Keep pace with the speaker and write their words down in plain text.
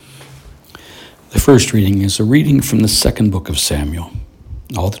The first reading is a reading from the second book of Samuel.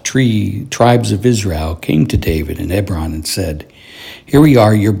 All the tribes of Israel came to David in Hebron and said, "Here we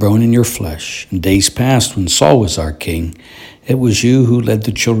are, your bone and your flesh. In days past, when Saul was our king, it was you who led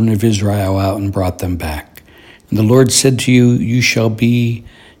the children of Israel out and brought them back. And the Lord said to you, you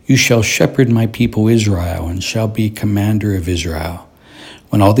shall shepherd my people Israel and shall be commander of Israel."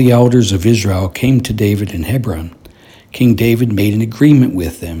 When all the elders of Israel came to David in Hebron, King David made an agreement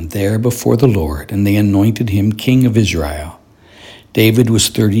with them there before the Lord, and they anointed him king of Israel. David was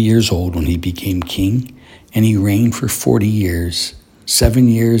 30 years old when he became king, and he reigned for 40 years, 7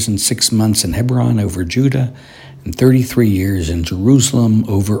 years and 6 months in Hebron over Judah, and 33 years in Jerusalem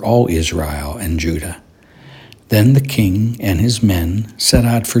over all Israel and Judah. Then the king and his men set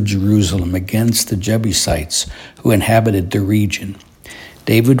out for Jerusalem against the Jebusites who inhabited the region.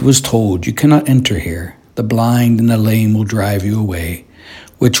 David was told, "You cannot enter here. The blind and the lame will drive you away,"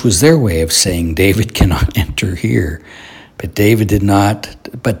 which was their way of saying David cannot enter here. But David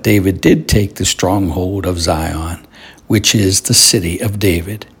did take the stronghold of Zion, which is the city of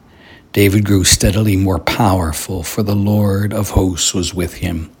David. David grew steadily more powerful, for the Lord of hosts was with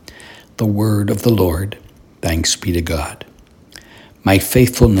him. The word of the Lord. Thanks be to God. My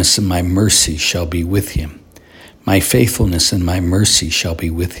faithfulness and my mercy shall be with him. My faithfulness and my mercy shall be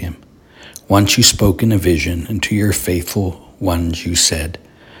with him. Once you spoke in a vision, and to your faithful ones you said,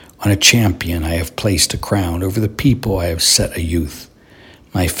 "On a champion I have placed a crown, over the people I have set a youth.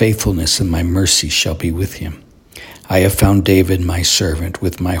 My faithfulness and my mercy shall be with him. I have found David my servant,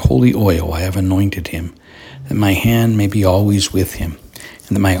 with my holy oil I have anointed him, that my hand may be always with him,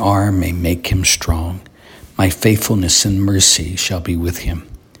 and that my arm may make him strong. My faithfulness and mercy shall be with him.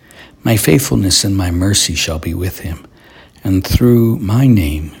 My faithfulness and my mercy shall be with him. And through my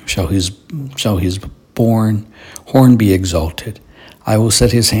name shall his horn be exalted. I will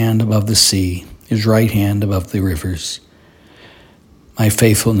set his hand above the sea, his right hand above the rivers. My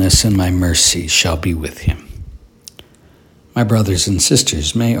faithfulness and my mercy shall be with him." My brothers and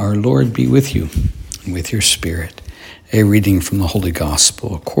sisters, may our Lord be with you and with your spirit. A reading from the Holy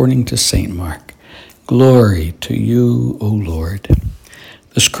Gospel according to St. Mark. Glory to you, O Lord.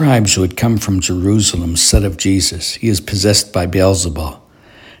 The scribes who had come from Jerusalem said of Jesus, "He is possessed by Beelzebul,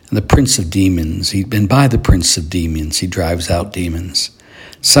 and by the prince of demons he drives out demons."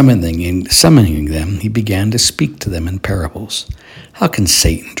 Summoning them, he began to speak to them in parables. "How can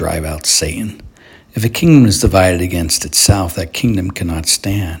Satan drive out Satan? If a kingdom is divided against itself, that kingdom cannot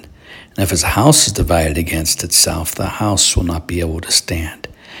stand. And if a house is divided against itself, the house will not be able to stand.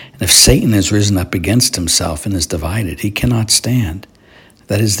 And if Satan has risen up against himself and is divided, he cannot stand.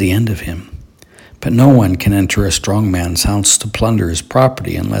 That is the end of him. But no one can enter a strong man's house to plunder his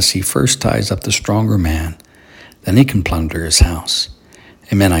property unless he first ties up the stronger man. Then he can plunder his house.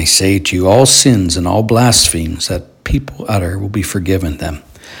 Amen, I say to you, all sins and all blasphemies that people utter will be forgiven them.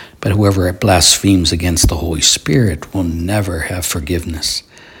 But whoever blasphemes against the Holy Spirit will never have forgiveness,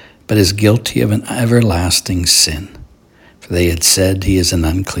 but is guilty of an everlasting sin. For they had said he is an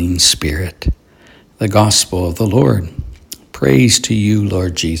unclean spirit." The Gospel of the Lord. Praise to you,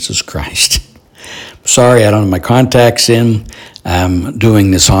 Lord Jesus Christ. Sorry, I don't have my contacts in. I'm doing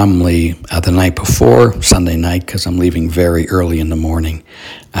this homily the night before, Sunday night, because I'm leaving very early in the morning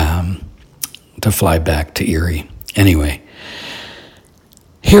to fly back to Erie. Anyway,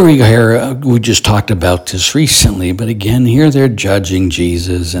 here we just talked about this recently, but again, here they're judging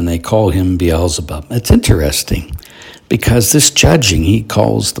Jesus, and they call him Beelzebub. It's interesting, because this judging he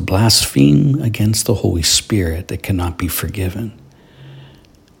calls the blaspheme against the Holy Spirit that cannot be forgiven.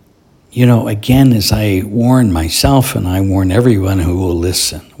 You know, again, as I warn myself and I warn everyone who will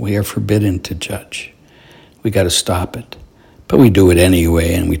listen, we are forbidden to judge. We got to stop it. But we do it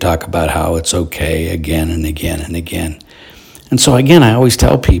anyway, and we talk about how it's okay again and again and again. And so again, I always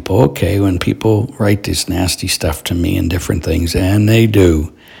tell people, okay, when people write this nasty stuff to me and different things, and they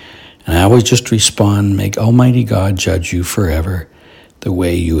do, and I always just respond, "May Almighty God judge you forever the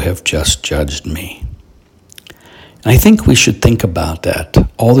way you have just judged me." And I think we should think about that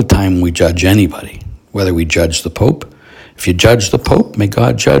all the time we judge anybody, whether we judge the Pope. If you judge the Pope, may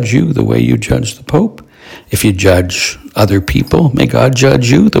God judge you the way you judge the Pope. If you judge other people, may God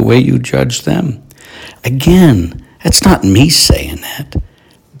judge you the way you judge them. Again, that's not me saying that.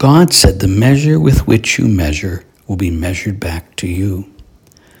 God said the measure with which you measure will be measured back to you.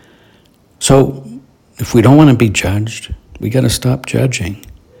 So if we don't want to be judged, we got to stop judging.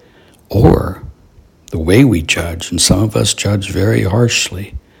 Or the way we judge, and some of us judge very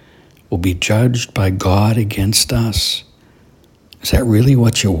harshly, will be judged by God against us. Is that really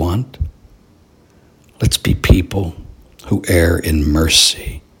what you want? Let's be people who err in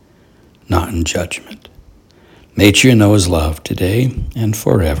mercy, not in judgment. May you know his love today and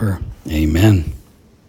forever. Amen.